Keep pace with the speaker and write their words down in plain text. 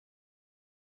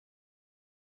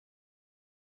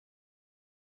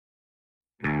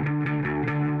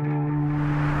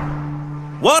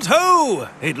What ho!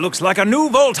 It looks like a new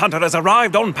Vault Hunter has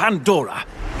arrived on Pandora.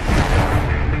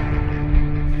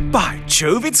 By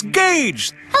Jove, it's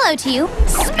Gaige! Hello to you.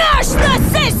 Smash the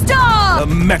system! The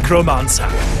Mechromancer.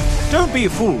 Don't be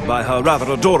fooled by her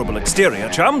rather adorable exterior,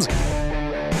 chums.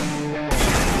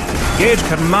 Gaige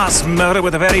can mass murder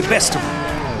with the very best of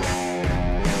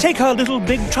them. Take her little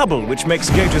big trouble, which makes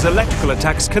Gaige's electrical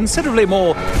attacks considerably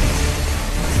more...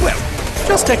 well,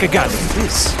 just take a gander at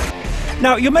this.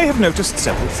 Now, you may have noticed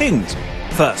several things.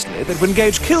 Firstly, that when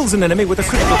Gaige kills an enemy with a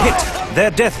critical hit,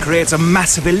 their death creates a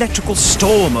massive electrical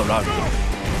storm around them.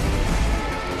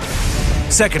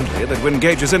 Secondly, that when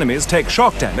Gaige's enemies take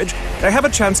shock damage, they have a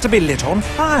chance to be lit on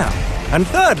fire. And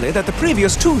thirdly, that the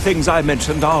previous two things I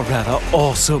mentioned are rather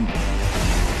awesome.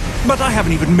 But I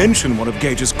haven't even mentioned one of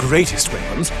Gaige's greatest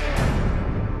weapons,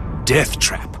 Death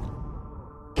Trap.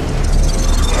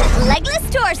 Legless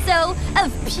torso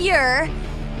of pure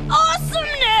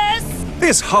awesomeness!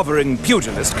 This hovering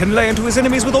pugilist can lay into his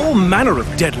enemies with all manner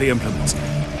of deadly implements.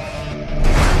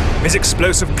 His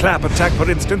explosive clap attack, for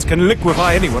instance, can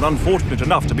liquefy anyone unfortunate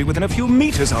enough to be within a few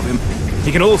meters of him.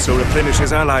 He can also replenish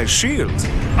his allies' shields.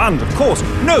 And, of course,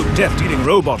 no death-dealing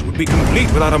robot would be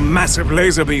complete without a massive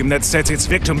laser beam that sets its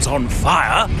victims on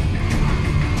fire.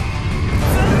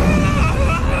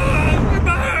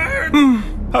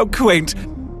 How quaint.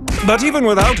 But even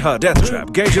without her death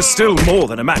trap, Gaige is still more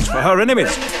than a match for her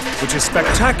enemies, which is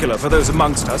spectacular for those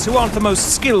amongst us who aren't the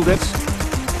most skilled at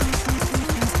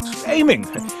aiming.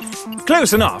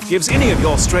 Close enough gives any of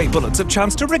your stray bullets a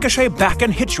chance to ricochet back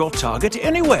and hit your target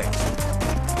anyway.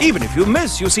 Even if you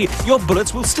miss, you see, your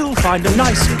bullets will still find a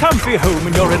nice, comfy home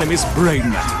in your enemy's brain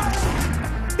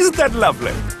matter. Isn't that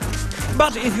lovely?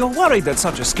 But if you're worried that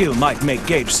such a skill might make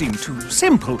Gaige seem too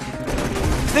simple,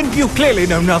 then you clearly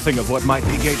know nothing of what might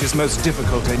be Gaige's most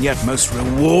difficult and yet most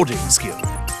rewarding skill.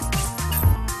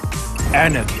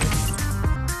 Anarchy.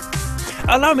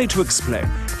 Allow me to explain.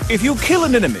 If you kill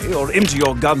an enemy or empty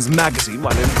your gun's magazine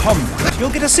while in combat, you'll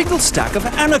get a single stack of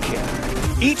anarchy.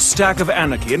 Each stack of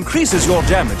anarchy increases your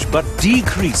damage but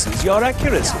decreases your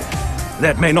accuracy.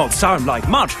 That may not sound like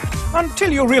much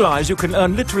until you realize you can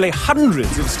earn literally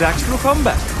hundreds of stacks through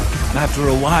combat. After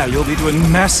a while, you'll be doing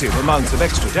massive amounts of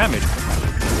extra damage.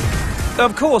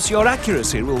 Of course, your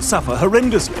accuracy will suffer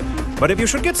horrendously, but if you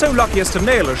should get so lucky as to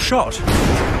nail a shot,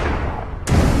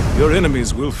 your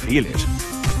enemies will feel it.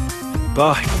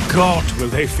 By God, will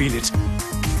they feel it.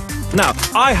 Now,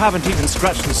 I haven't even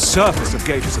scratched the surface of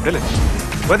Gaige's ability.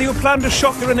 Whether you plan to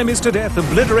shock your enemies to death,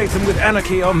 obliterate them with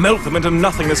anarchy, or melt them into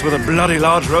nothingness with a bloody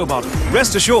large robot,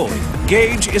 rest assured,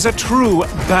 Gaige is a true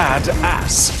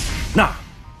badass. Now,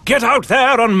 get out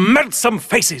there and melt some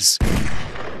faces!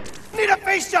 Need a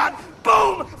face shot!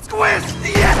 Boom! Squish!